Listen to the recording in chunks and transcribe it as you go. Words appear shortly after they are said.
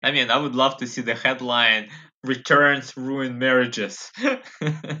I mean, I would love to see the headline "Returns Ruin Marriages."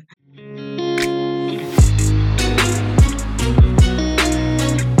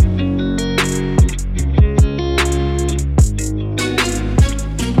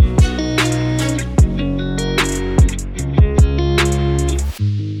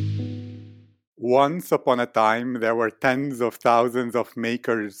 Once upon a time, there were tens of thousands of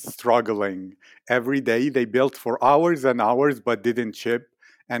makers struggling. Every day they built for hours and hours but didn't ship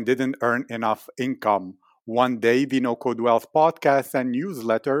and didn't earn enough income. One day, the No Code Wealth podcast and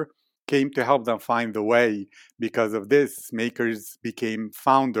newsletter came to help them find the way. Because of this, makers became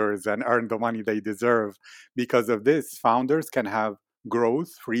founders and earned the money they deserve. Because of this, founders can have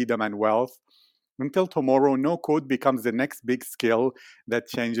growth, freedom, and wealth. Until tomorrow, no code becomes the next big skill that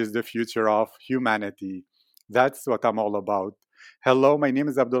changes the future of humanity. That's what I'm all about. Hello, my name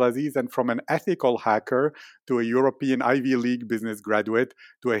is Abdulaziz, and from an ethical hacker to a European Ivy League business graduate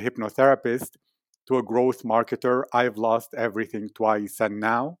to a hypnotherapist to a growth marketer, I've lost everything twice. And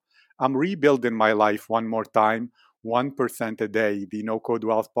now I'm rebuilding my life one more time, 1% a day. The No Code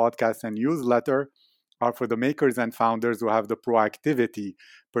Wealth podcast and newsletter are for the makers and founders who have the proactivity,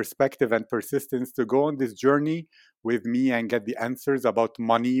 perspective, and persistence to go on this journey with me and get the answers about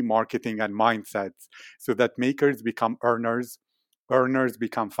money, marketing, and mindsets so that makers become earners, earners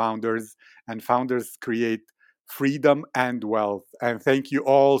become founders, and founders create freedom and wealth. And thank you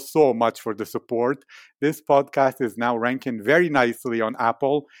all so much for the support. This podcast is now ranking very nicely on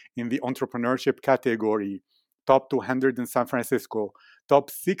Apple in the entrepreneurship category. Top 200 in San Francisco,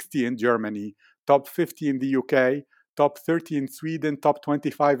 top 60 in Germany, top 50 in the UK, top 30 in Sweden, top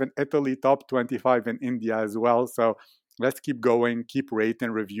 25 in Italy, top 25 in India as well. So let's keep going, keep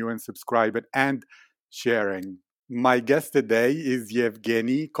rating, reviewing, subscribing, and sharing. My guest today is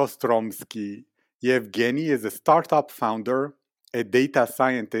Yevgeny Kostromsky. Yevgeny is a startup founder, a data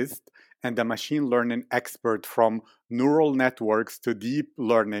scientist, and a machine learning expert from neural networks to deep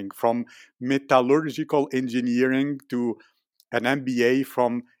learning, from metallurgical engineering to an MBA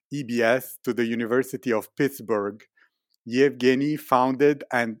from EBS to the University of Pittsburgh. Yevgeny founded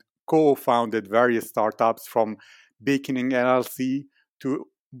and co founded various startups from Bakening LLC to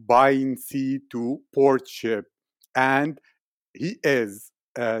Buying C to Portship. And he is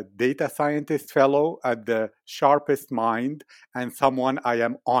a data scientist fellow at the Sharpest Mind and someone I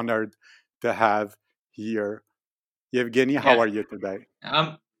am honored to have here. Yevgeny, how Yeah, are you today?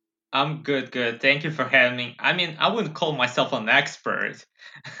 I'm I'm good, good. Thank you for having me. I mean, I wouldn't call myself an expert,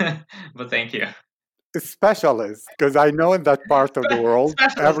 but thank you. A specialist, because I know in that part of the world,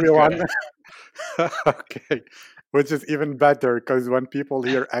 Specialist is everyone good. okay, which is even better because when people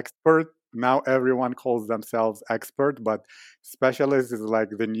hear expert, now everyone calls themselves expert, but specialist is like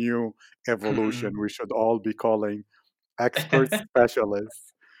the new evolution. We should all be calling experts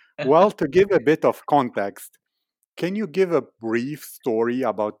specialists. Well, to give a bit of context, can you give a brief story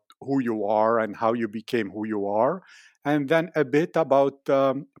about who you are and how you became who you are? And then a bit about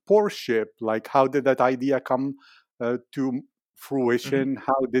Porship, like how did that idea come to Mhm. fruition?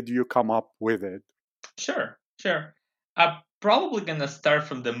 How did you come up with it? Sure, sure. I'm probably gonna start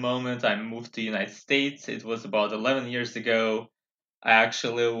from the moment I moved to the United States. It was about 11 years ago. I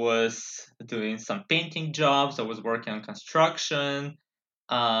actually was doing some painting jobs. I was working on construction.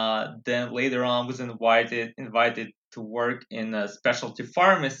 Then later on, was invited to work in a specialty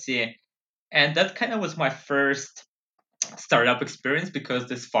pharmacy, and that kind of was my first startup experience because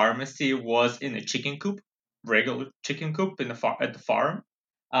this pharmacy was in a chicken coop, regular chicken coop at the farm.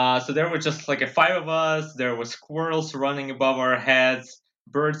 So there were just like a five of us. There were squirrels running above our heads,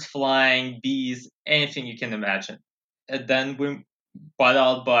 birds flying, bees, anything you can imagine. And then we bought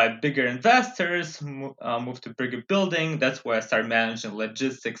out by bigger investors, moved to bigger building. That's where I started managing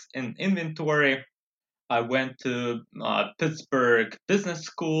logistics and inventory. I went to Pittsburgh Business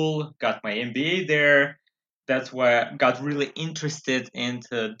School, got my MBA there. That's where I got really interested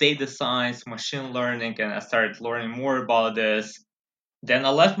into data science, machine learning, and I started learning more about this. Then I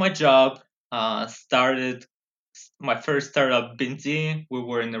left my job, started my first startup, Binti. We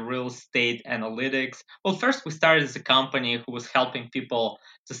were in the real estate analytics. Well, first we started as a company who was helping people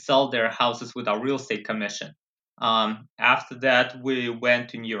to sell their houses without real estate commission. After that, we went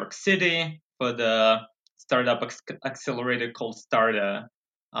to New York City for the startup accelerator called Starta.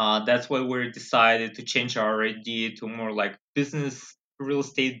 That's why we decided to change our idea to more like business, real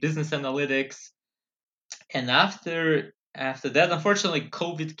estate business analytics. And after that, unfortunately,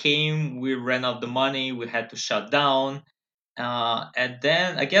 COVID came. We ran out the money. We had to shut down. And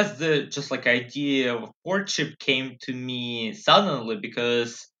then I guess the just like idea of courtship came to me suddenly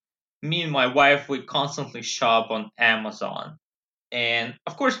because me and my wife we constantly shop on Amazon. And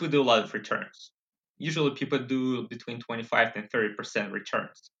of course, we do a lot of returns. Usually, people do between 25 and 30%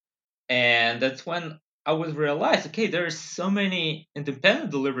 returns. And that's when I would realize, okay, there's so many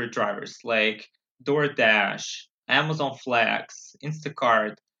independent delivery drivers like DoorDash, Amazon Flex,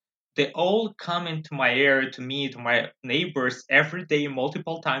 Instacart. They all come into my area to me, to my neighbors every day,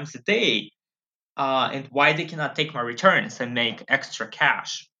 multiple times a day. And why they cannot take my returns and make extra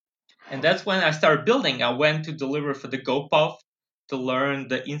cash. And that's when I started building. I went to deliver for the GoPuff to learn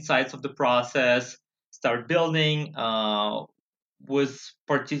the insights of the process, start building. I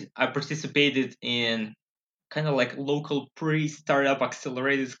participated in kind of like local pre-startup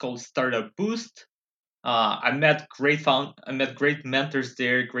accelerators called Startup Boost. I met great mentors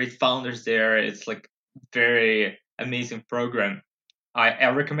there, great founders there. It's like very amazing program. I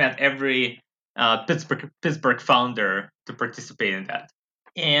recommend every Pittsburgh founder to participate in that.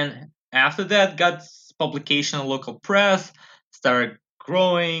 And after that, got publication in local press, started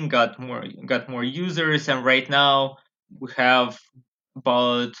growing, got more users, and right now we have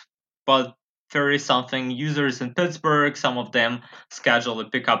about about 30 something users in Pittsburgh. Some of them schedule a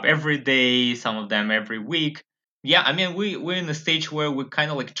pickup every day, some of them every week. Yeah, I mean we're in a stage where we're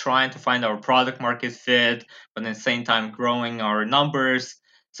kind of like trying to find our product market fit, but at the same time growing our numbers.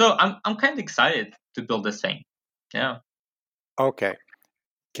 So I'm kind of excited to build this thing. Yeah. Okay.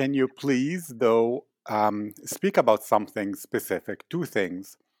 Can you please, though, speak about something specific? Two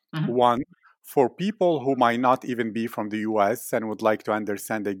things. Mhm. One, for people who might not even be from the US and would like to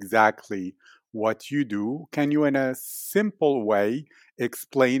understand exactly what you do, can you, in a simple way,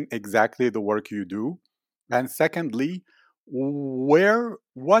 explain exactly the work you do? And secondly,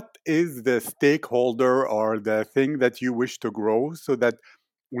 what is the stakeholder or the thing that you wish to grow so that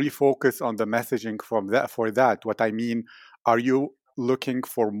we focus on the messaging from that for that? What I mean, are you looking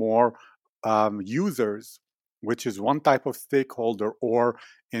for more users, which is one type of stakeholder, or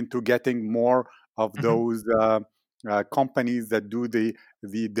into getting more of Mhm. those companies that do the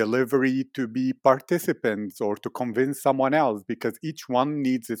delivery to be participants or to convince someone else? Because each one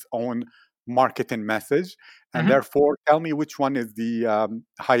needs its own marketing message, and Mhm. therefore tell me which one is the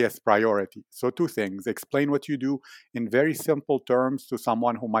highest priority. So two things: explain what you do in very simple terms to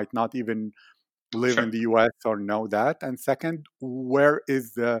someone who might not even live in Sure. the US or know that. And second, where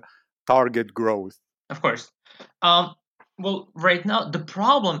is the target growth? Of course. Um, well, right now the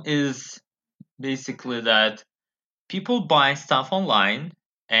problem is basically that people buy stuff online,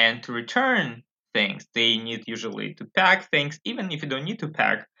 and to return things, they need usually to pack things. Even if you don't need to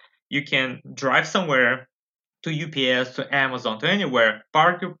pack, you can drive somewhere to UPS, to Amazon, to anywhere,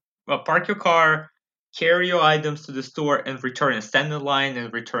 park your car, carry your items to the store, and return it. Stand in line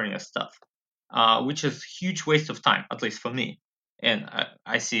and return your stuff, which is huge waste of time, at least for me, and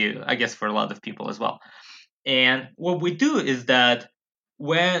I see it, I guess, for a lot of people as well. And what we do is that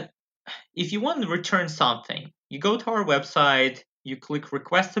when if you want to return something, you go to our website, you click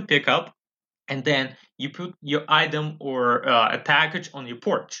request to pick up, and then you put your item or a package on your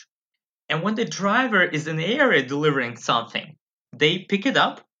porch. And when the driver is in the area delivering something, they pick it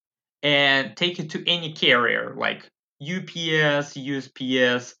up and take it to any carrier like UPS,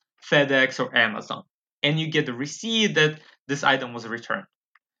 USPS, FedEx, or Amazon. And you get the receipt that this item was returned.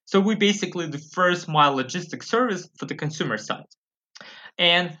 So we basically the first mile logistic service for the consumer side.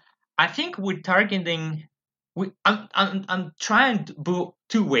 And I think we're targeting. I'm trying to do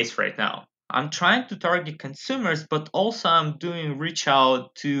two ways right now. I'm trying to target consumers, but also I'm doing reach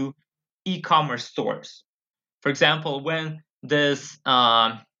out to e-commerce stores. For example, when this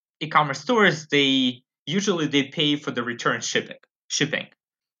e-commerce stores, they pay for the return shipping.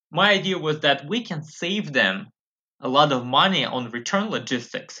 My idea was that we can save them a lot of money on return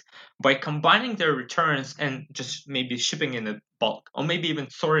logistics by combining their returns and just maybe shipping in a bulk or maybe even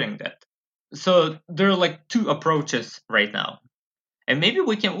sorting that. So there are like two approaches right now. And maybe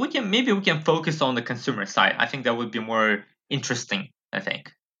we can focus on the consumer side. I think that would be more interesting, I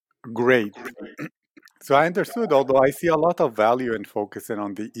think. Great. So I understood, although I see a lot of value in focusing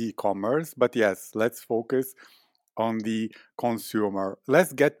on the e-commerce, but yes, let's focus on the consumer.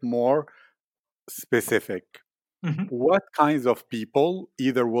 Let's get more specific. Hmm. What kinds of people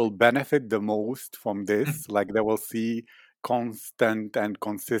either will benefit the most from this, like they will see constant and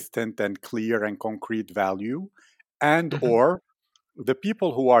consistent and clear and concrete value, and Hmm. Of or the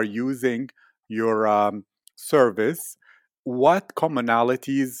people who are using your service, what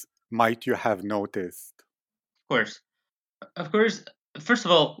commonalities might you have noticed? course. Of course, first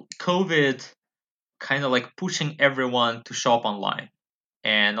of all, COVID kind of like pushing everyone to shop online.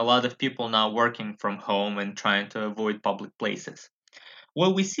 And a lot of people now working from home and trying to avoid public places.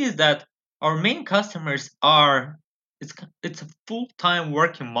 What we see is that our main customers are it's a full-time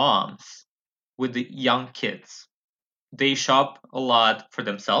working moms with the young kids. They shop a lot for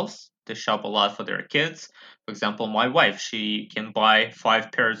themselves. They shop a lot for their kids. For example, my wife, she can buy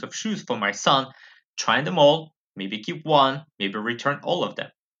 5 pairs of shoes for my son, try them all, maybe keep one, maybe return all of them.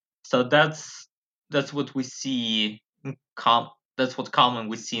 So that's what we see. That's what common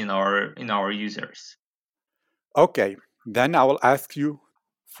we see in our users. Okay, then I will ask you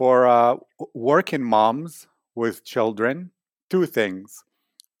for working moms with children, two things.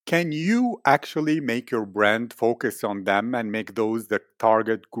 Can you actually make your brand focus on them and make those the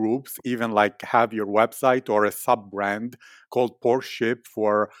target groups, even like have your website or a sub brand called Porsche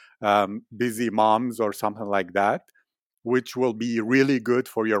for busy moms or something like that? Which will be really good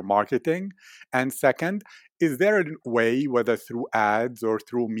for your marketing? And second, is there a way, whether through ads or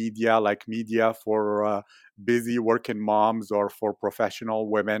through media, like media for busy working moms or for professional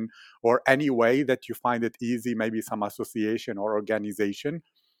women, or any way that you find it easy, maybe some association or organization,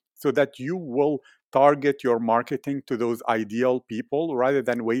 so that you will target your marketing to those ideal people rather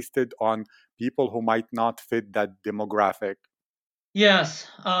than waste it on people who might not fit that demographic? Yes,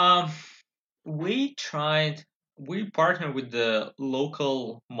 we tried. We partnered with the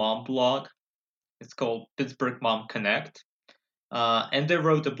local mom blog. It's called Pittsburgh Mom Connect, and they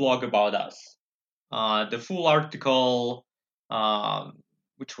wrote a blog about us. The full article, um,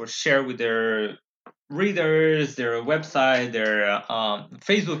 which was shared with their readers, their website, their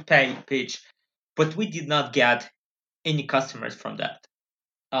Facebook page, but we did not get any customers from that.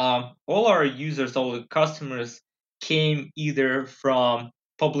 All our users, all the customers came either from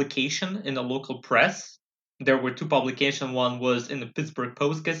publication in the local press. There were two publications. One was in the Pittsburgh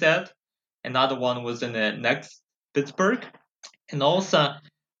Post Gazette, another one was in the Next Pittsburgh, and also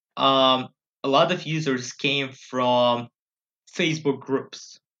um, a lot of users came from Facebook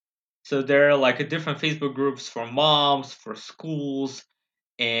groups. So there are like a different Facebook groups for moms, for schools,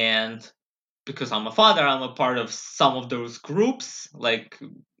 and because I'm a father, I'm a part of some of those groups, like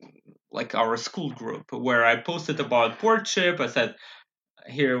our school group, where I posted about port chip. I said,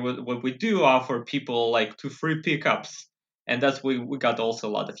 here what we do offer people like 2 free pickups, and that's we got also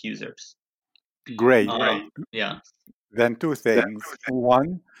a lot of users. Great. Yeah. Then two things.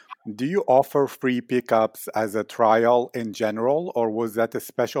 One, do you offer free pickups as a trial in general, or was that a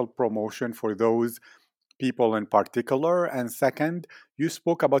special promotion for those people in particular? And second, you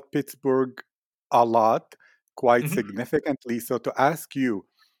spoke about Pittsburgh a lot, quite Mhm. significantly. So to ask you,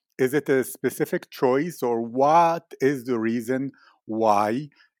 is it a specific choice, or what is the reason why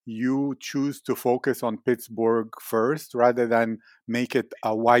you choose to focus on Pittsburgh first rather than make it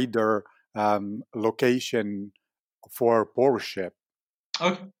a wider location for Porsche?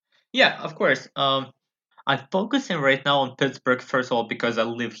 Okay. Yeah, of course. I'm focusing right now on Pittsburgh first of all because I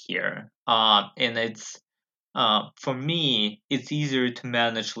live here. And it's for me it's easier to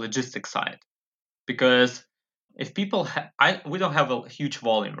manage logistics side because if people we don't have a huge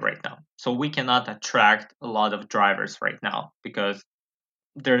volume right now, so we cannot attract a lot of drivers right now because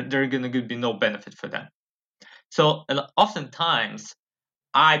they're gonna be no benefit for them. So oftentimes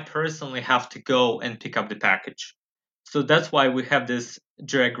I personally have to go and pick up the package. So that's why we have this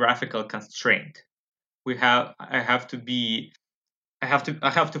geographical constraint. I have to be I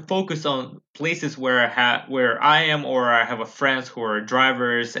have to focus on places where where I am or I have a friends who are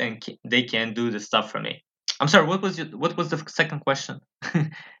drivers and they can do the stuff for me. I'm sorry. What was the second question?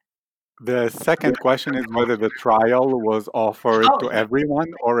 The second question is whether the trial was offered Oh to yeah.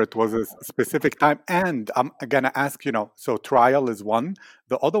 everyone or it was a specific time. And I'm going to ask, so trial is one.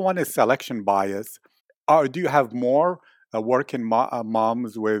 The other one is selection bias. Do you have more working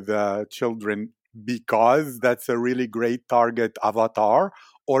moms with children because that's a really great target avatar?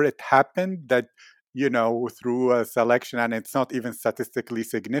 Or it happened that, through a selection and it's not even statistically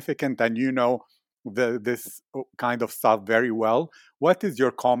significant and this kind of stuff very well. What is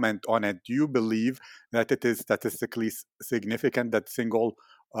your comment on it? Do you believe that it is statistically significant that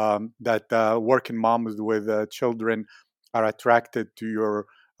working moms with children are attracted to your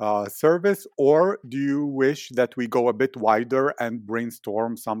service, or do you wish that we go a bit wider and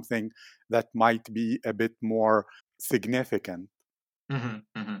brainstorm something that might be a bit more significant? hmm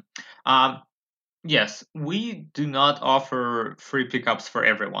hmm Um, yes, we do not offer free pickups for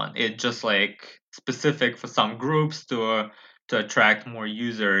everyone. It's just like specific for some groups to attract more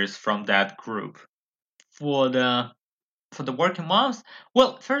users from that group. For the working moms,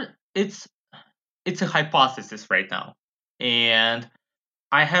 well, first it's a hypothesis right now, and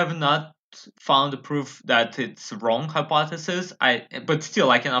I have not found the proof that it's wrong hypothesis. But still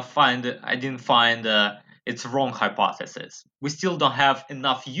I cannot find I didn't find it's wrong hypothesis. We still don't have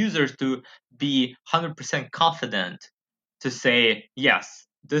enough users to be 100% confident to say, yes,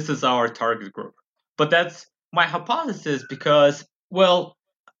 this is our target group. But that's my hypothesis because, well,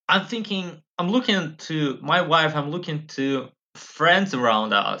 I'm looking to my wife, I'm looking to friends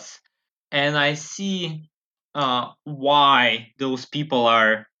around us, and I see why those people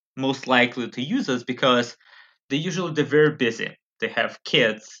are most likely to use us because they're very busy. They have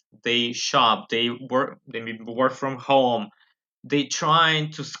kids, they shop, they maybe work from home. They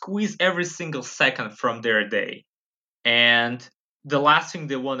trying to squeeze every single second from their day, and the last thing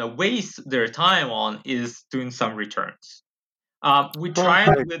they want to waste their time on is doing some returns. We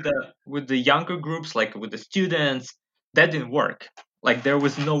tried Perfect. with the younger groups, like with the students. That didn't work. Like there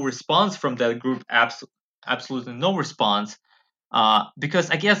was no response from that group. Absolutely no response. Because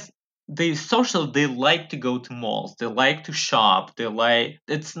I guess they like to go to malls. They like to shop.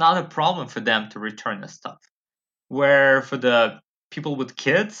 It's not a problem for them to return the stuff. Where for the people with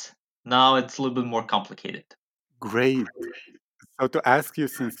kids, now it's a little bit more complicated. Great. So to ask you,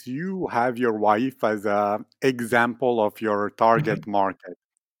 since you have your wife as a example of your Mhm. target market,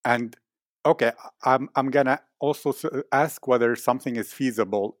 and okay, I'm gonna also ask whether something is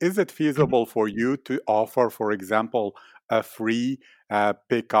feasible. Is it Mhm. feasible for you to offer, for example, a free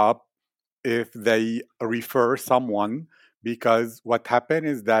pickup if they refer someone? Because what happened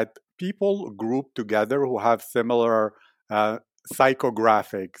is that people group together who have similar uh,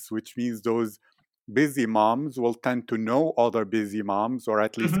 psychographics, which means those busy moms will tend to know other busy moms or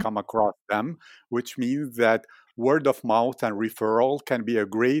at least Mhm. come across them, which means that word of mouth and referral can be a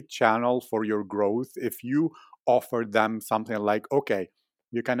great channel for your growth if you offer them something like, okay,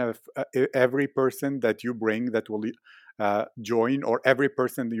 you kind of every person that you bring that will join, or every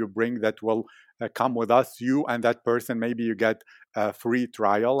person that you bring that will come with us, you and that person, maybe you get a free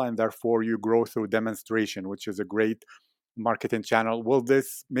trial and therefore you grow through demonstration, which is a great marketing channel. Will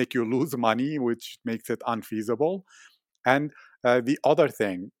this make you lose money, which makes it unfeasible? And the other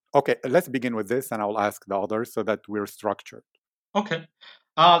thing, okay, let's begin with this and I'll ask the others so that we're structured. Okay.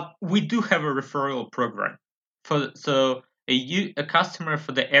 We do have a referral program. So a customer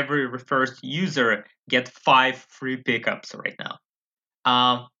for the every refers user get 5 free pickups right now.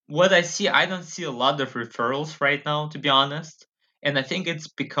 What I don't see a lot of referrals right now, to be honest. And I think it's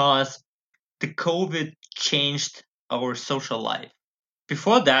because the COVID changed our social life.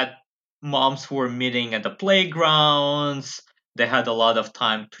 Before that, moms were meeting at the playgrounds. They had a lot of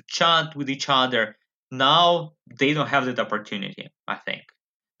time to chat with each other. Now they don't have that opportunity, I think.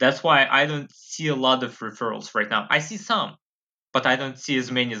 That's why I don't see a lot of referrals right now. I see some, but I don't see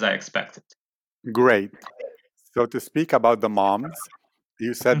as many as I expected. Great. So, to speak about the moms,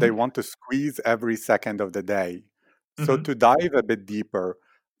 you said they Hmm. want to squeeze every second of the day. So, Hmm. to dive a bit deeper,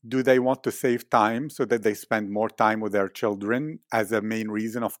 do they want to save time so that they spend more time with their children as a main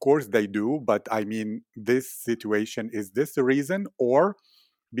reason? Of course, they do, but I mean, this situation, is this the reason? Or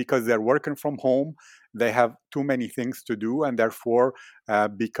because they're working from home, they have too many things to do, and therefore,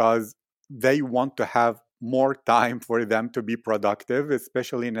 because they want to have more time for them to be productive,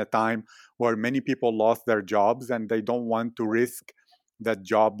 especially in a time where many people lost their jobs and they don't want to risk that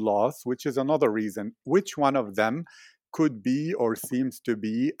job loss, which is another reason. Which one of them could be or seems to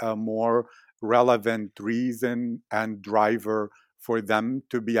be a more relevant reason and driver for them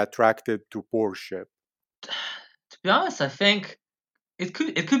to be attracted to Porsche? To be honest, I think it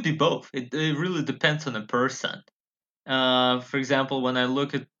could be both. It really depends on the person. For example, when I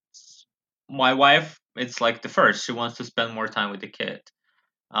look at my wife, it's like the first. She wants to spend more time with the kid.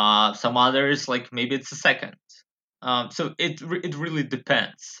 Some others, like maybe it's a second. So it really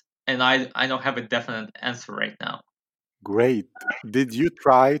depends, and I don't have a definite answer right now. Great. Did you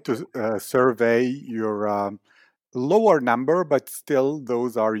try to survey your lower number, but still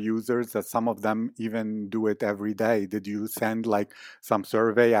those are users that some of them even do it every day? Did you send like some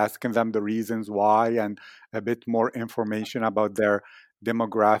survey asking them the reasons why and a bit more information about their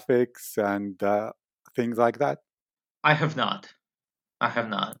demographics and things like that? I have not. I have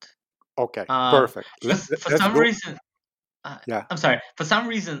not. Okay, Um, perfect. for Let's some go. reason, uh, Yeah, I'm sorry. For some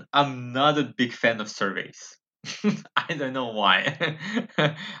reason, I'm not a big fan of surveys. I don't know why.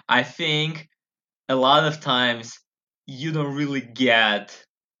 I think a lot of times you don't really get.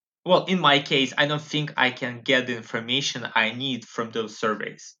 Well, in my case, I don't think I can get the information I need from those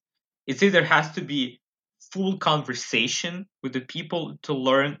surveys. It either has to be full conversation with the people to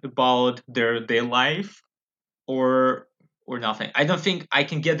learn about their life, or nothing. I don't think I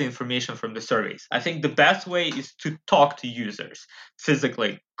can get the information from the surveys. I think the best way is to talk to users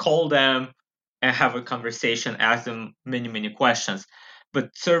physically, call them and have a conversation, ask them many questions. But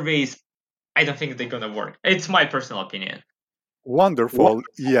surveys, I don't think they're gonna work. It's my personal opinion. Wonderful.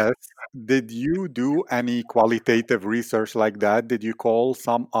 Yes. Did you do any qualitative research like that? Did you call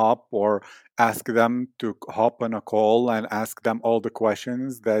some up or ask them to hop on a call and ask them all the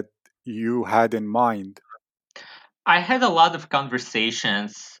questions that you had in mind? I had a lot of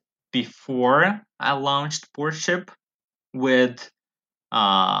conversations before I launched Porship with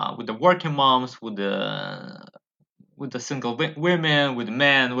the working moms, with the single women, with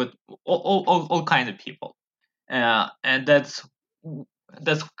men, with all kind of people, and that's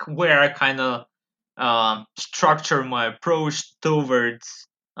where I kind of structure my approach towards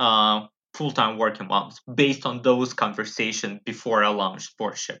uh, full-time working moms based on those conversations before I launched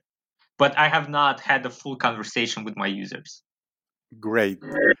Porship. But I have not had a full conversation with my users. Great.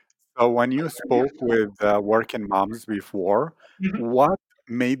 So, when you spoke with working moms before, Mhm. what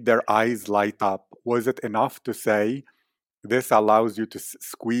made their eyes light up? Was it enough to say, this allows you to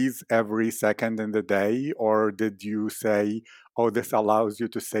squeeze every second in the day? Or did you say, oh, this allows you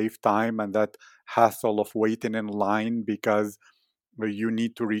to save time and that hassle of waiting in line because you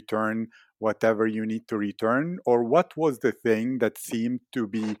need to return whatever you need to return? Or what was the thing that seemed to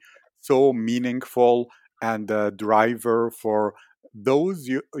be so meaningful and a driver for those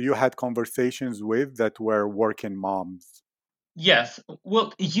you had conversations with that were working moms? Yes.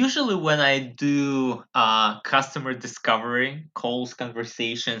 Well, usually when I do customer discovery calls,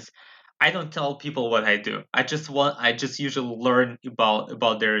 conversations, I don't tell people what I do. I just usually learn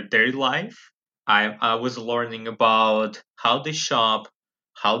about their daily life. I was learning about how they shop,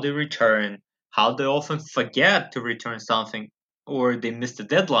 how they return, how they often forget to return something, or they miss the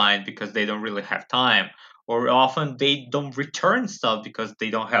deadline because they don't really have time, or often they don't return stuff because they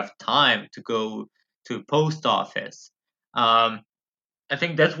don't have time to go to post office. um, I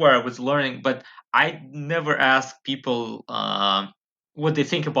think that's where I was learning, but I never ask people what they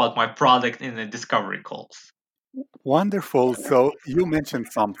think about my product in the discovery calls. Wonderful. So you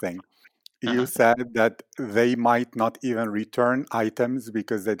mentioned something. You Uh-huh. said that they might not even return items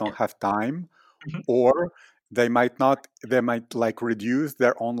because they Yeah. don't have time, Mhm. or they might like reduce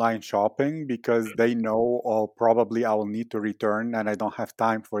their online shopping because they know, oh, probably I will need to return and I don't have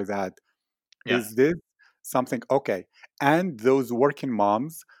time for that. Is Yes. this something okay? And those working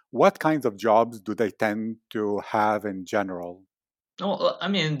moms, what kinds of jobs do they tend to have in general? Well, I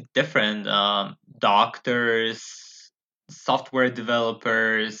mean, different doctors, software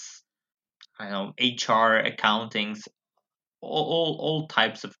developers, I know HR, accountings, all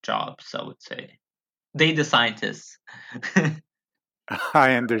types of jobs. I would say data scientists.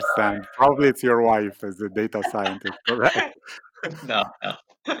 I understand. Probably it's your wife as a data scientist, correct? No, no.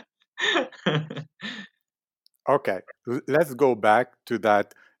 Okay, let's go back to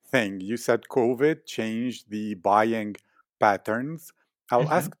that thing. You said COVID changed the buying patterns. I'll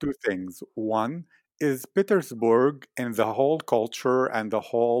Mhm. ask two things. One, is Petersburg in the whole culture and the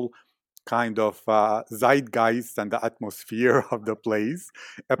whole kind of zeitgeist and the atmosphere of the place,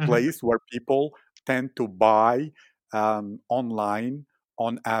 a Mhm. place where people tend to buy online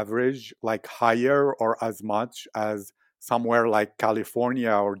on average, like higher or as much as somewhere like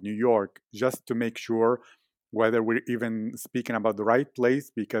California or New York, just to make sure whether we're even speaking about the right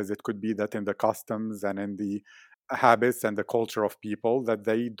place, because it could be that in the customs and in the habits and the culture of people that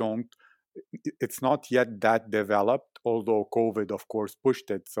they don't, it's not yet that developed, although COVID, of course,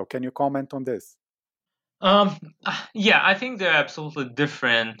 pushed it. So, can you comment on this? Um, yeah, I think there are absolutely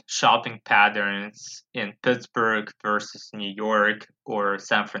different shopping patterns in Pittsburgh versus New York or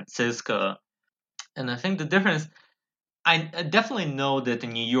San Francisco. And I think the difference, I definitely know that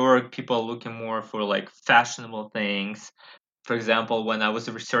in New York, people are looking more for like fashionable things. For example, when I was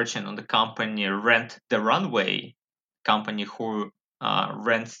researching on the company Rent the Runway, company who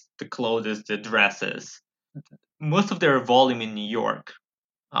rents the clothes, the dresses, most of their volume in New York.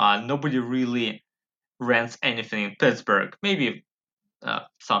 Nobody really rents anything in Pittsburgh. Maybe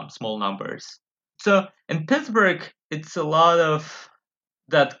some small numbers. So in Pittsburgh, it's a lot of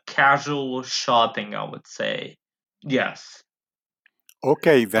that casual shopping, I would say. Yes,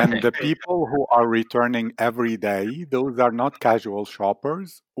 Okay, I then think. the people who are returning every day, those are not casual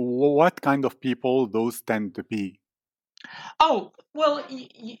shoppers. What kind of people those tend to be? Oh well,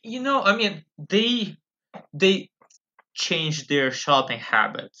 I mean, they change their shopping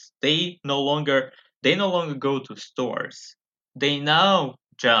habits. They no longer go to stores. They now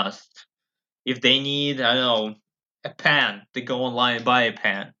just if they need, I don't know, a pen, they go online and buy a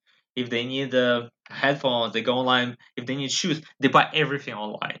pen. If they need headphones, they go online. If they need shoes, they buy everything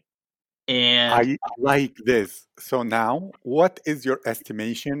online. And I like this. So now, what is your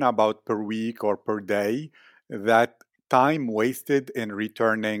estimation about per week or per day that time wasted in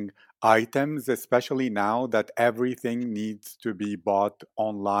returning items, especially now that everything needs to be bought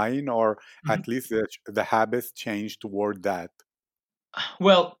online, or Mhm. at least the habits change toward that?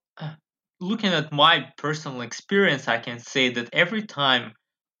 Well, looking at my personal experience, I can say that every time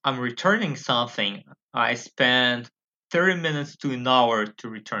I'm returning something, I spend 30 minutes to an hour to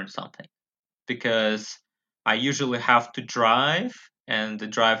return something because I usually have to drive and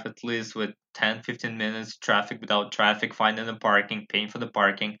drive at least with 10, 15 minutes traffic without traffic, finding the parking, paying for the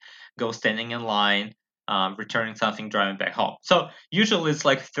parking, go standing in line, returning something, driving back home. So usually it's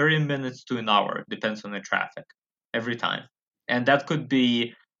like 30 minutes to an hour, depends on the traffic every time. And that could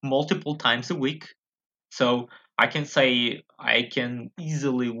be multiple times a week. So I can say I can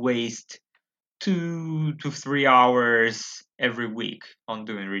easily waste 2 to 3 hours every week on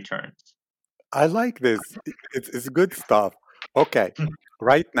doing returns. I like this. It's good stuff. Okay.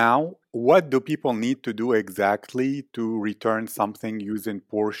 Right now, what do people need to do exactly to return something using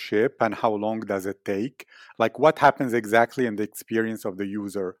Ship, and how long does it take? Like, what happens exactly in the experience of the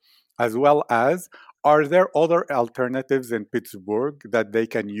user? As well as, are there other alternatives in Pittsburgh that they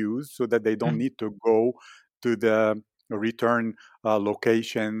can use so that they don't need to go to the return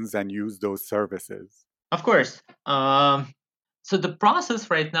locations and use those services? Of course. So the process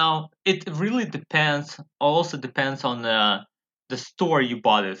right now, it really depends. Also depends on the store you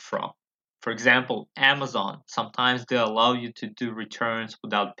bought it from. For example, Amazon. Sometimes they allow you to do returns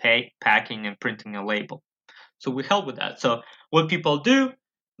without packing and printing a label. So we help with that. So what people do,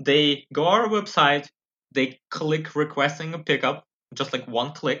 they go on our website, they click requesting a pickup, just like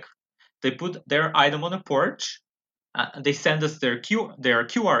one click. They put their item on a porch, they send us their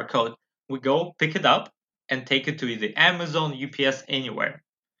QR code. We go pick it up and take it to either Amazon, UPS, anywhere.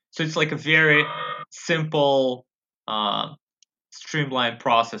 So it's like a very simple, uh, streamlined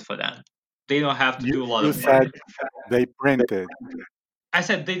process for them. They don't have to do a lot You of work. said they printed. I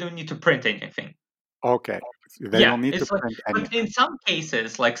said they don't need to print anything. Okay. So they Yeah, don't need to it's like, print but in anything. some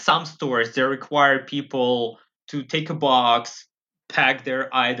cases, like some stores, they require people to take a box, pack their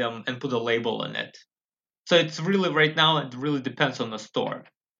item, and put a label on it. So it's really right now. It really depends on the store.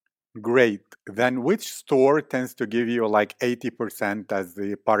 Great. Then which store tends to give you like 80% as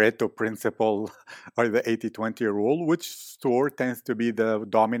the Pareto principle or the 80/20 rule? Which store tends to be the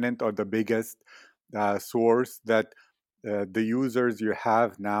dominant or the biggest source that the users you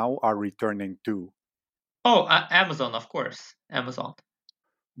have now are returning to? Oh, Amazon, of course. Amazon.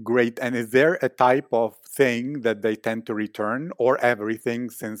 Great. And is there a type of thing that they tend to return, or everything,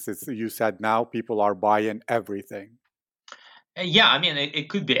 since you said now people are buying everything? Yeah, I mean, it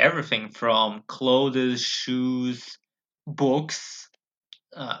could be everything from clothes, shoes, books,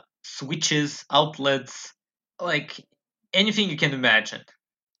 switches, outlets, like anything you can imagine.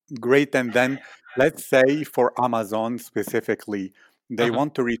 Great. And then let's say for Amazon specifically, they Uh-huh.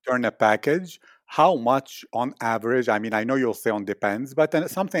 want to return a package. How much on average? I mean, I know you'll say on depends, but then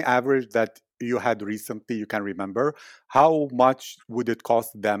something average that you had recently you can remember. How much would it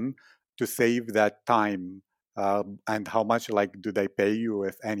cost them to save that time? And how much like do they pay you,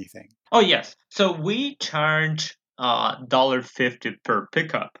 if anything? Oh, yes. So we charge $1.50 per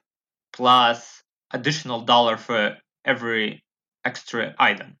pickup plus additional dollar for every extra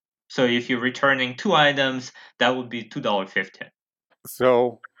item. So if you're returning 2 items, that would be $2.50.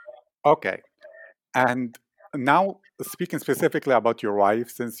 So, okay. And now, speaking specifically about your wife,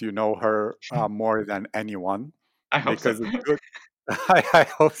 since you know her more than anyone, I hope so. because it's good. I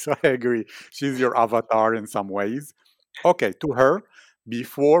also agree. She's your avatar in some ways. Okay, to her,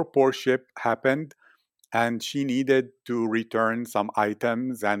 before poor ship happened, and she needed to return some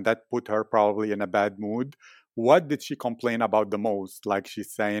items, and that put her probably in a bad mood. What did she complain about the most? Like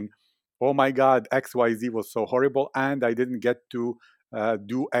she's saying, "Oh my God, XYZ was so horrible, and I didn't get to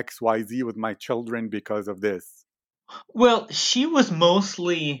do XYZ with my children because of this." Well, she was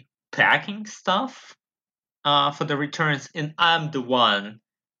mostly packing stuff for the returns, and I'm the one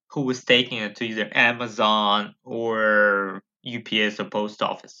who was taking it to either Amazon or UPS or post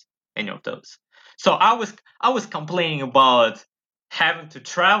office, any of those. So I was complaining about having to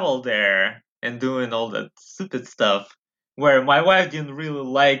travel there and doing all that stupid stuff, where my wife didn't really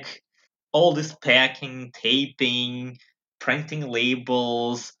like all this packing, taping, printing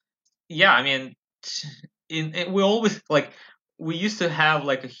labels. Yeah, I mean, we always like we used to have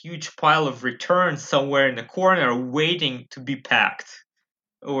like a huge pile of returns somewhere in the corner waiting to be packed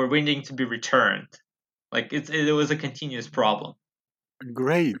or waiting to be returned. Like it was a continuous problem.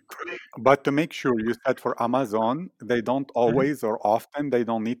 Great. But to make sure, you said for Amazon, they don't Mhm. always or often they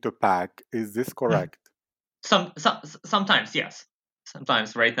don't need to pack. Is this Mhm. correct? Sometimes yes.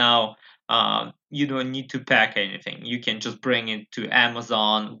 Sometimes right now, You don't need to pack anything. You can just bring it to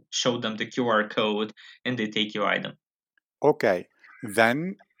Amazon, show them the QR code, and they take your item. Okay,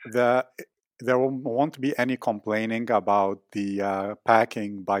 then there won't be any complaining about the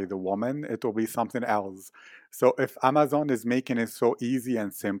packing by the woman. It will be something else. So if Amazon is making it so easy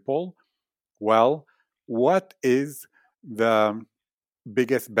and simple, well, what is the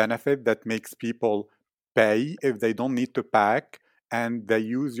biggest benefit that makes people pay if they don't need to pack and they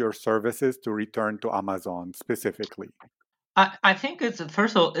use your services to return to Amazon specifically? I think it's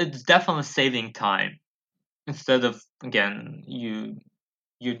first of all, it's definitely saving time instead of again you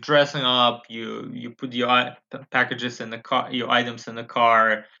dressing up, you put your packages in the car, your items in the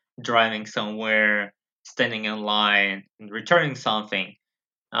car, driving somewhere, standing in line, and returning something.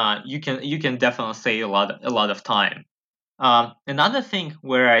 You can definitely save a lot of time. Another thing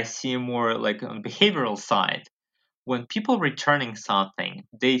where I see more like on behavioral side, when people returning something,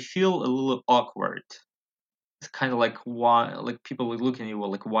 they feel a little awkward. It's kind of like why, like people will look at you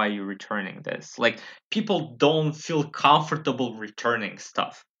like, why are you returning this? Like people don't feel comfortable returning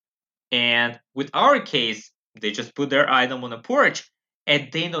stuff. And with our case, they just put their item on a porch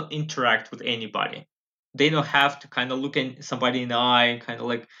and they don't interact with anybody. They don't have to kind of look at somebody in the eye and kind of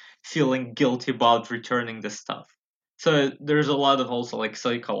like feeling guilty about returning the stuff. So there's a lot of also like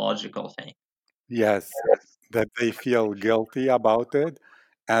psychological thing. Yes, that they feel guilty about it,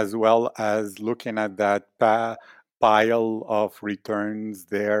 as well as looking at that pile of returns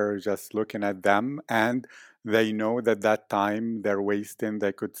there, just looking at them, and they know that that time they're wasting,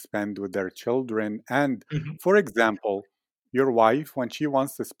 they could spend with their children. And Mhm. for example, your wife, when she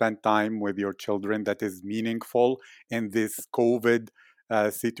wants to spend time with your children that is meaningful in this COVID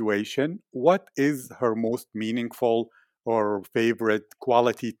situation, what is her most meaningful or favorite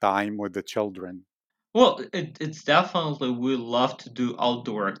quality time with the children? Well, it's definitely we love to do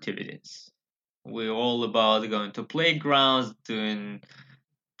outdoor activities. We're all about going to playgrounds, doing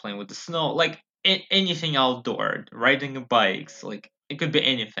playing with the snow, like anything outdoor, riding bikes, like it could be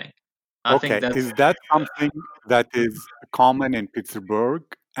anything. I think Okay, that's is that something that is common in Pittsburgh?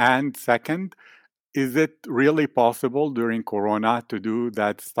 And second, is it really possible during Corona to do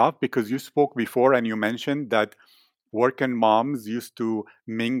that stuff? Because you spoke before and you mentioned that working moms used to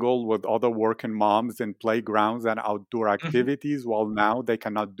mingle with other working moms in playgrounds and outdoor Mhm. activities, while now they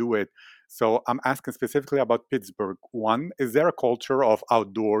cannot do it. So I'm asking specifically about Pittsburgh. One, is there a culture of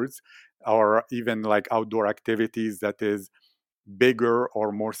outdoors or even like outdoor activities that is bigger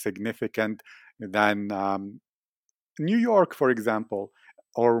or more significant than New York, for example?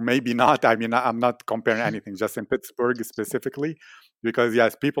 Or maybe not. I mean, I'm not comparing anything, just in Pittsburgh specifically, because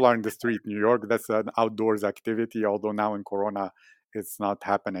yes, people are in the street. New York, that's an outdoors activity, although now in Corona, it's not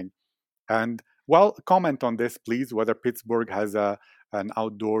happening. And well, comment on this, please, whether Pittsburgh has an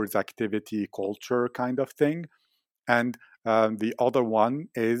outdoors activity culture kind of thing. And the other one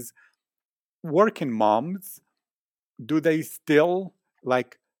is working moms. Do they still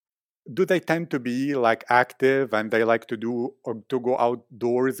like do they tend to be like active and they like to do or to go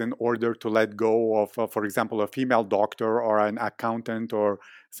outdoors in order to let go of for example a female doctor or an accountant or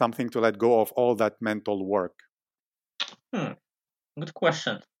something to let go of all that mental work? Hmm, good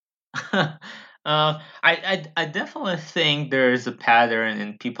question. I definitely think there's a pattern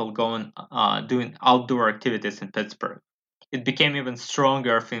in people going doing outdoor activities in Pittsburgh. It became even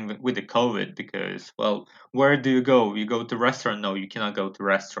stronger, I think, with the COVID because, well, where do you go? You go to restaurant? No, you cannot go to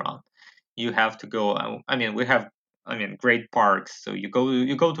restaurant. You have to go. I mean, we have, I mean, great parks. So you go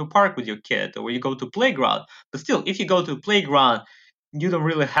to a park with your kid, or you go to playground. But still, if you go to a playground, you don't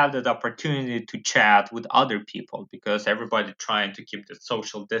really have that opportunity to chat with other people because everybody trying to keep the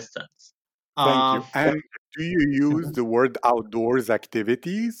social distance. Thank Um, you. And do you use mhm. the word outdoors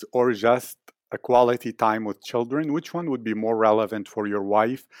activities or just a quality time with children? Which one would be more relevant for your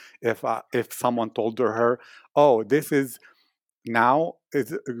wife if someone told her, "Oh, this is now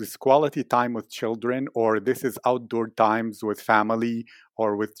is quality time with children or this is outdoor times with family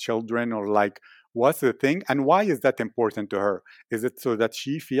or with children or like what's the thing and why is that important to her? Is it so that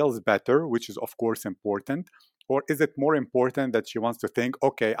she feels better, which is of course important, or is it more important that she wants to think,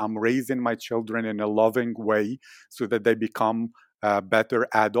 okay, I'm raising my children in a loving way so that they become better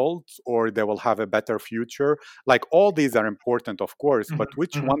adults or they will have a better future? Like all these are important of course, Mhm, but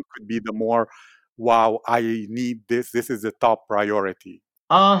which mhm. one could be the more, wow, I need this. This is the top priority.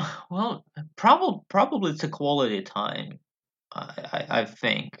 Well, probably it's a quality time. I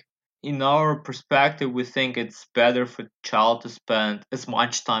think. In our perspective, we think it's better for child to spend as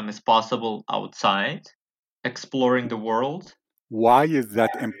much time as possible outside, exploring the world. Why is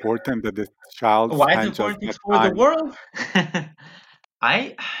that important that the child Why is it spend just important to that explore the time? world?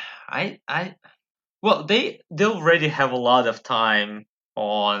 I I well, they already have a lot of time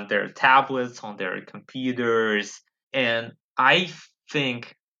on their tablets, on their computers, and I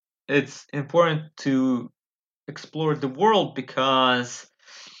think it's important to explore the world because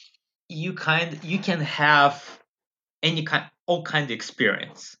you can have any kind all kind of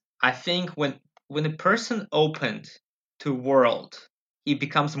experience. I think when a person opened to world, he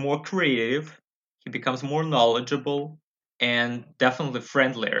becomes more creative, he becomes more knowledgeable, and definitely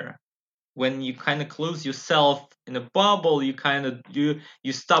friendlier. When you kind of close yourself in a bubble, you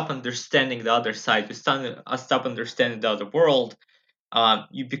stop understanding the other side, stop understanding the other world.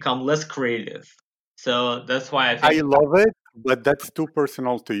 You become less creative. So that's why I I think love it, but that's too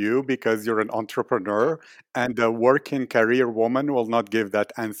personal to you because you're an entrepreneur, and a working career woman will not give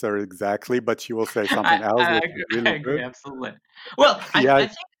that answer exactly, but she will say something else, I which is agree, I really agree good. absolutely. Well, Yeah.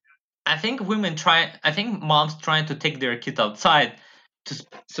 I think women try. I think moms trying to take their kids outside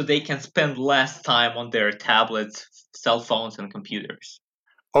so they can spend less time on their tablets, cell phones, and computers.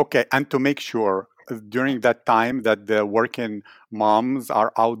 Okay, and to make sure during that time that the working moms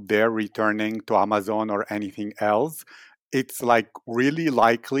are out there returning to Amazon or anything else, it's like really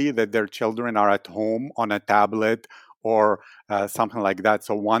likely that their children are at home on a tablet or something like that.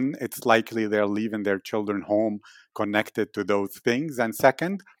 So, one, it's likely they're leaving their children home connected to those things. And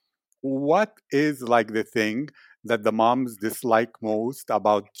second, what is like the thing that the moms dislike most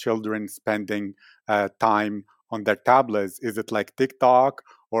about children spending time on their tablets? Is it like TikTok,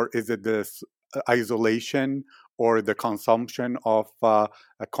 or is it this isolation, or the consumption of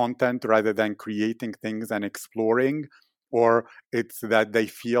content rather than creating things and exploring? Or it's that they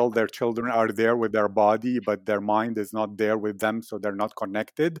feel their children are there with their body, but their mind is not there with them, so they're not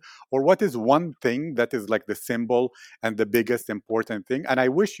connected? Or what is one thing that is like the symbol and the biggest important thing? And I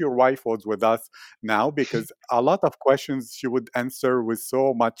wish your wife was with us now because a lot of questions she would answer with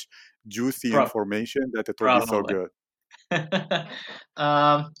so much juicy Pro- information that it will be so Probably. good.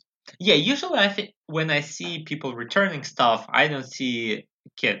 um, yeah, usually I think when I see people returning stuff, I don't see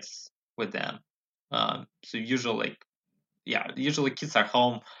kids with them. So usually, yeah, usually kids are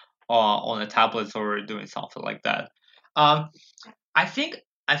home on a tablets or doing something like that. Um, I think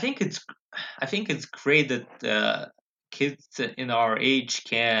I think it's I think it's great that kids in our age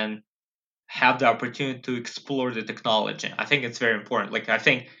can have the opportunity to explore the technology. I think it's very important. Like I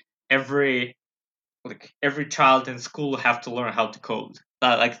think every every child in school have to learn how to code.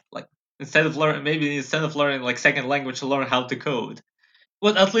 Like instead of learning like second language, learn how to code.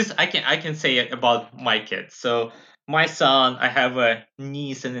 Well, at least I can say it about my kids. So my son, I have a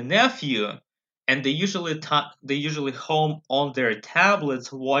niece and a nephew, and they usually home on their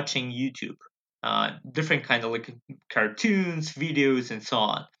tablets watching YouTube, different kind of like cartoons, videos, and so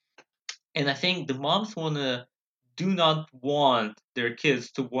on. And I think the moms wanna do not want their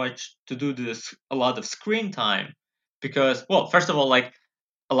kids to watch to do this a lot of screen time because well, first of all, like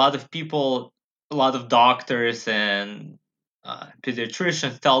a lot of people, a lot of doctors and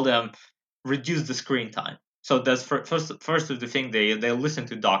pediatricians tell them reduce the screen time. So that's first of the thing they listen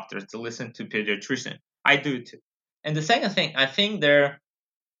to doctors, they listen to pediatrician. I do too. And the second thing, I think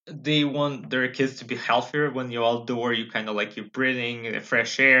they want their kids to be healthier when you're outdoor. You kind of like you're breathing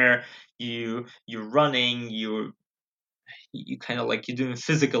fresh air, you're running, you kind of like you're doing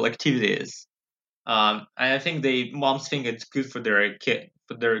physical activities. And I think they moms think it's good for their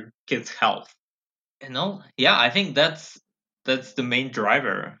kids' health. You know, yeah, I think that's the main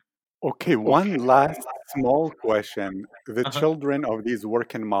driver. Okay, one Okay. last small question. The Uh-huh. children of these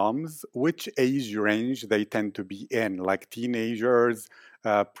working moms, which age range they tend to be in? Like teenagers,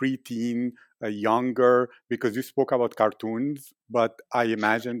 preteen, younger? Because you spoke about cartoons, but I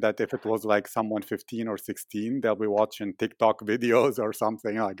imagine that if it was like someone 15 or 16, they'll be watching TikTok videos or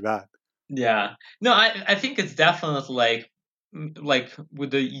something like that. Yeah. No, I think it's definitely like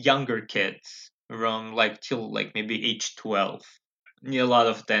with the younger kids around like till like maybe age 12. Need a lot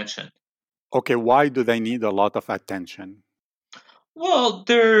of attention. Okay, why do they need a lot of attention?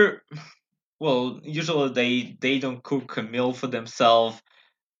 Well, usually they don't cook a meal for themselves.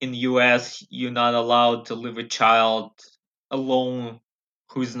 In the US, you're not allowed to leave a child alone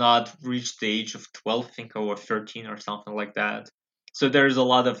who's not reached the age of 12, I think, or 13 or something like that. So there's a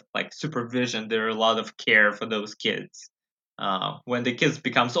lot of like supervision, there's a lot of care for those kids. When the kids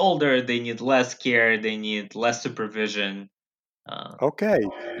becomes older, they need less care, they need less supervision. Uh, Okay,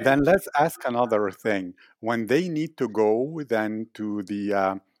 then let's ask another thing. When they need to go then to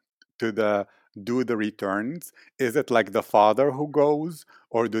the do the returns, is it like the father who goes,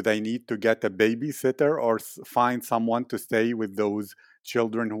 or do they need to get a babysitter or find someone to stay with those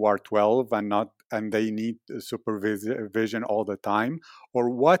children who are 12 and not and they need supervision all the time? Or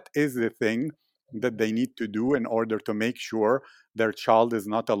what is the thing that they need to do in order to make sure their child is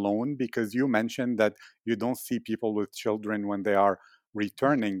not alone? Because you mentioned that you don't see people with children when they are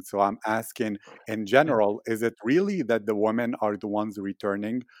returning. So I'm asking, in general, is it really that the women are the ones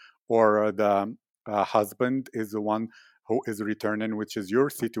returning, or the husband is the one who is returning, which is your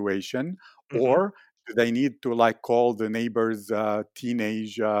situation? Mm-hmm. Or do they need to like call the neighbor's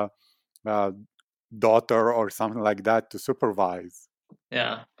teenage uh, daughter or something like that to supervise?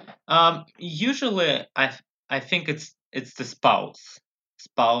 Yeah. Usually, I think it's the spouse.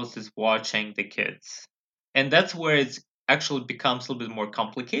 Spouse is watching the kids, and that's where it's actually becomes a little bit more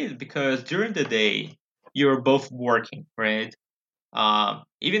complicated because during the day you're both working, right?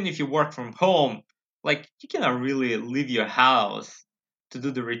 Even if you work from home, like you cannot really leave your house to do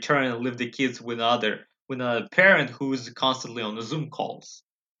the return and leave the kids with another parent who's constantly on the Zoom calls.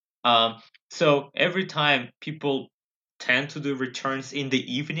 Um, so every time people tend to do returns in the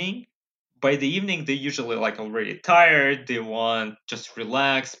evening, by the evening they usually like already tired. They want just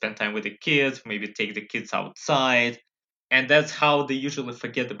relax, spend time with the kids, maybe take the kids outside, and that's how they usually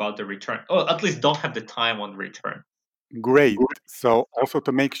forget about the return, or at least don't have the time on return. Great. So, also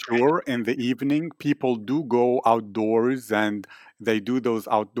to make sure in the evening, people do go outdoors and they do those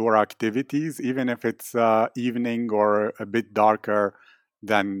outdoor activities, even if it's evening or a bit darker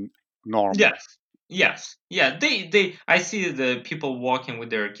than normal. Yes. Yes. Yeah. They. I see the people walking with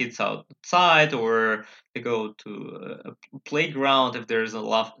their kids outside, or they go to a playground if there's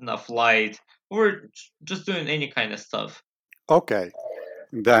enough light, or just doing any kind of stuff. Okay.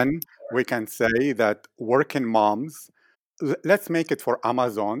 Then we can say that working moms, let's make it for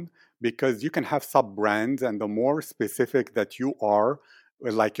Amazon, because you can have sub brands, and the more specific that you are,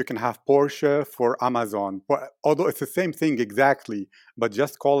 like you can have Porsche for Amazon. Although it's the same thing exactly, but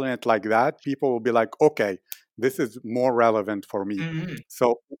just calling it like that, people will be like, okay, this is more relevant for me. Hmm.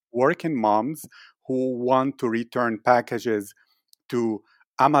 So, working moms who want to return packages to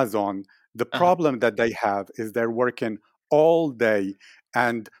Amazon, the Uh-huh. problem that they have is they're working all day.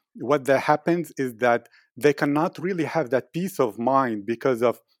 And what that happens is that they cannot really have that peace of mind because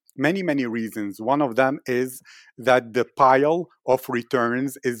of many, many reasons. One of them is that the pile of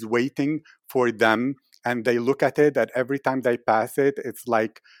returns is waiting for them, and they look at it, that every time they pass it, it's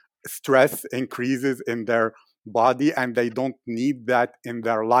like stress increases in their body, and they don't need that in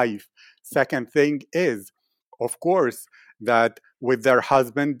their life. Second thing is, of course, that with their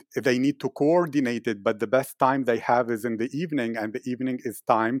husband they need to coordinate it, but the best time they have is in the evening, and the evening is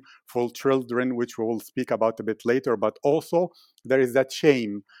time for children, which we will speak about a bit later. But also there is that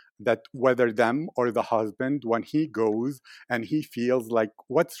shame that whether them or the husband, when he goes and he feels like,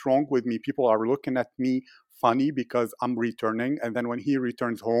 what's wrong with me, people are looking at me funny because I'm returning, and then when he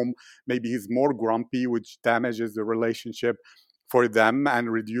returns home, maybe he's more grumpy, which damages the relationship for them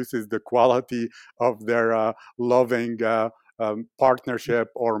and reduces the quality of their loving partnership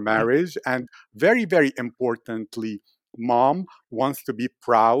or marriage. And very, very importantly, mom wants to be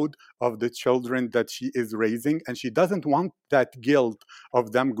proud of the children that she is raising, and she doesn't want that guilt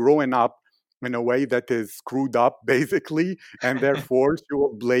of them growing up in a way that is screwed up, basically, and therefore she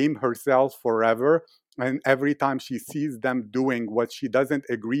will blame herself forever. And every time she sees them doing what she doesn't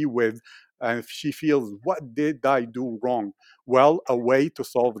agree with, she feels, what did I do wrong? Well, a way to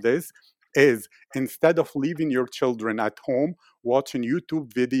solve this is, instead of leaving your children at home watching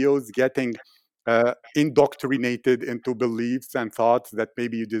YouTube videos, getting indoctrinated into beliefs and thoughts that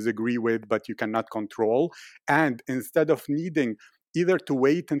maybe you disagree with but you cannot control, and instead of needing either to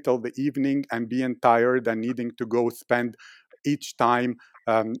wait until the evening and being tired and needing to go spend each time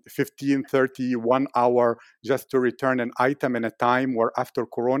 15, 30, 1 hour just to return an item in a time where after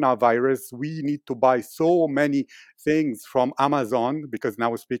coronavirus we need to buy so many things from Amazon, because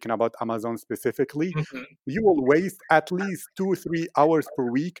now we're speaking about Amazon specifically, Hmm. you will waste at least 2 3 hours per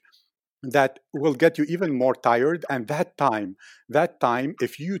week that will get you even more tired. And that time,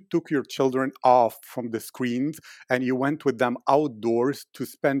 if you took your children off from the screens and you went with them outdoors to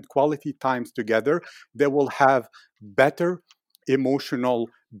spend quality times together, they will have better emotional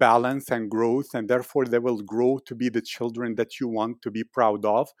balance and growth, and therefore they will grow to be the children that you want to be proud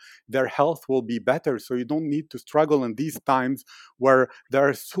of. Their health will be better, so you don't need to struggle in these times where there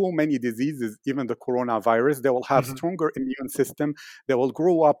are so many diseases, even the coronavirus. They will have Hmm. stronger immune system, they will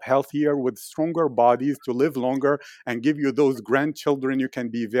grow up healthier with stronger bodies to live longer and give you those grandchildren you can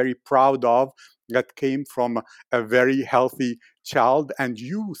be very proud of, that came from a very healthy child. And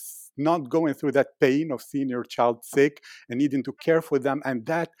you not going through that pain of seeing your child sick and needing to care for them, and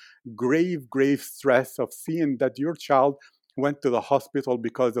that grave, grave stress of seeing that your child went to the hospital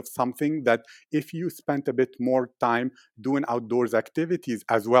because of something that if you spent a bit more time doing outdoors activities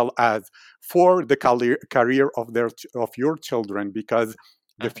as well as for the career of your children, because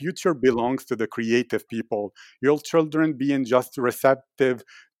the future belongs to the creative people. Your children being just receptive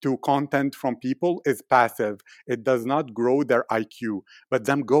to content from people is passive. It does not grow their IQ. But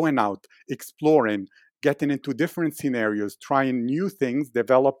them going out, exploring, getting into different scenarios, trying new things,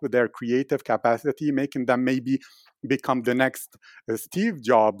 develop their creative capacity, making them maybe become the next Steve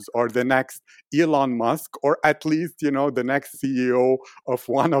Jobs or the next Elon Musk, or at least, the next CEO of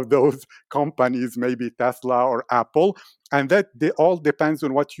one of those companies, maybe Tesla or Apple. And that all depends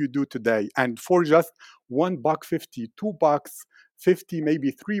on what you do today. And for just $1.50, $2.50,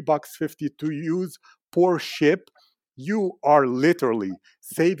 maybe $3.50 to use Porship, you are literally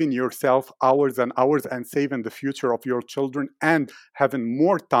saving yourself hours and hours and saving the future of your children and having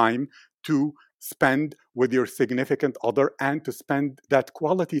more time to spend with your significant other and to spend that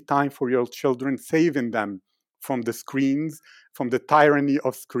quality time for your children, saving them from the screens, from the tyranny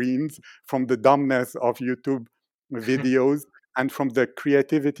of screens, from the dumbness of YouTube videos, and from the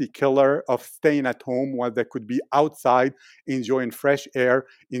creativity killer of staying at home while they could be outside enjoying fresh air,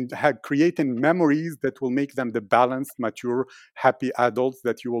 creating memories that will make them the balanced, mature, happy adults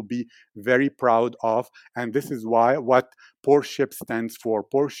that you will be very proud of. And this is why what Porship stands for.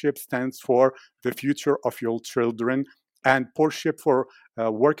 Porship stands for the future of your children, and Porship for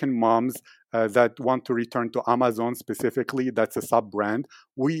working moms that want to return to Amazon specifically. That's a sub brand.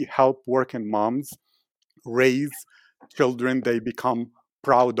 We help working moms raise children they become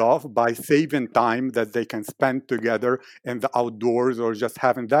proud of by saving time that they can spend together in the outdoors, or just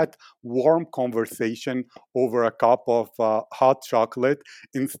having that warm conversation over a cup of hot chocolate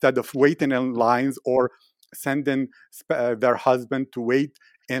instead of waiting in lines, or sending their husband to wait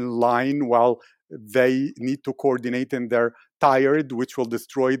in line while they need to coordinate and they're tired, which will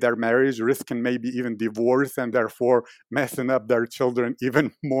destroy their marriage, risking maybe even divorce, and therefore messing up their children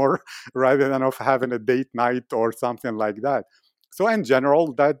even more, rather than of having a date night or something like that. So in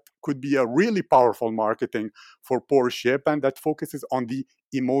general, that could be a really powerful marketing for Porship, and that focuses on the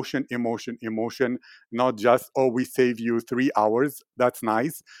emotion, emotion, emotion, not just, oh, we save you 3 hours. That's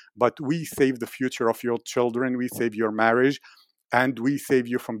nice, but we save the future of your children, we save your marriage, and we save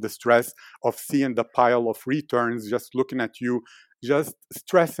you from the stress of seeing the pile of returns just looking at you, just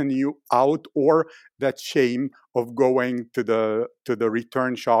stressing you out, or that shame of going to the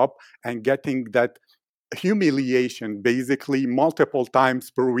return shop and getting that humiliation basically multiple times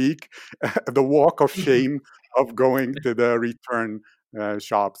per week, the walk of shame of going to the return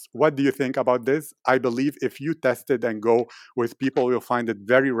shops. What do you think about this? I believe if you test it and go with people, you'll find it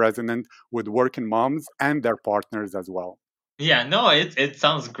very resonant with working moms and their partners as well. Yeah, no, it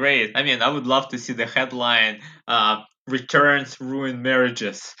sounds great. I mean, I would love to see the headline, "Returns Ruin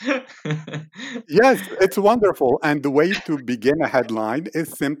Marriages." Yes, it's wonderful. And the way to begin a headline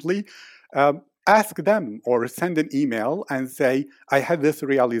is simply ask them or send an email and say, I had this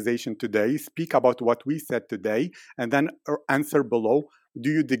realization today. Speak about what we said today, and then answer below. Do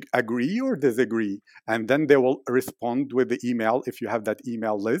you agree or disagree? And then they will respond with the email if you have that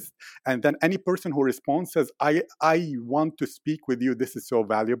email list. And then any person who responds says, I want to speak with you. This is so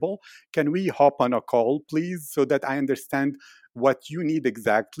valuable. Can we hop on a call, please, so that I understand what you need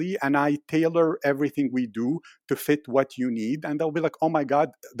exactly, and I tailor everything we do to fit what you need. And they'll be like, oh my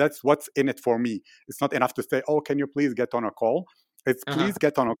God, that's what's in it for me. It's not enough to say, oh, can you please get on a call? It's Uh-huh. please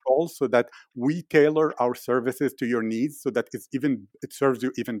get on a call so that we tailor our services to your needs so that it serves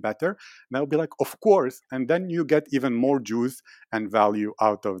you even better. And they'll be like, of course. And then you get even more juice and value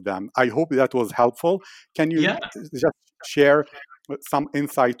out of them. I hope that was helpful. Can you Yeah. just share some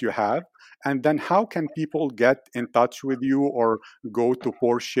insight you have? And then how can people get in touch with you or go to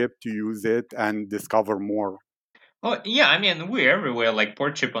Porship to use it and discover more? Oh, yeah. I mean, we're everywhere, like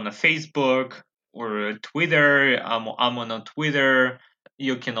Portchip on the Facebook or Twitter. I'm on Twitter.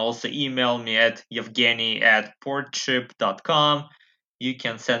 You can also email me at Yevgeny@portchip.com. You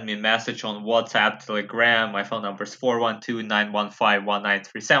can send me a message on WhatsApp, Telegram. My phone number is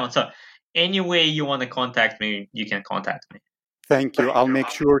 412-915-1937. So any way you want to contact me, you can contact me. Thank you. I'll make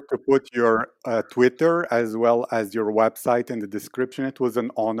sure to put your Twitter as well as your website in the description. It was an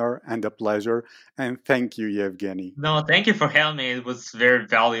honor and a pleasure. And thank you, Yevgeny. No, thank you for having me. It was very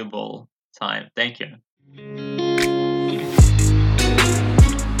valuable time. Thank you.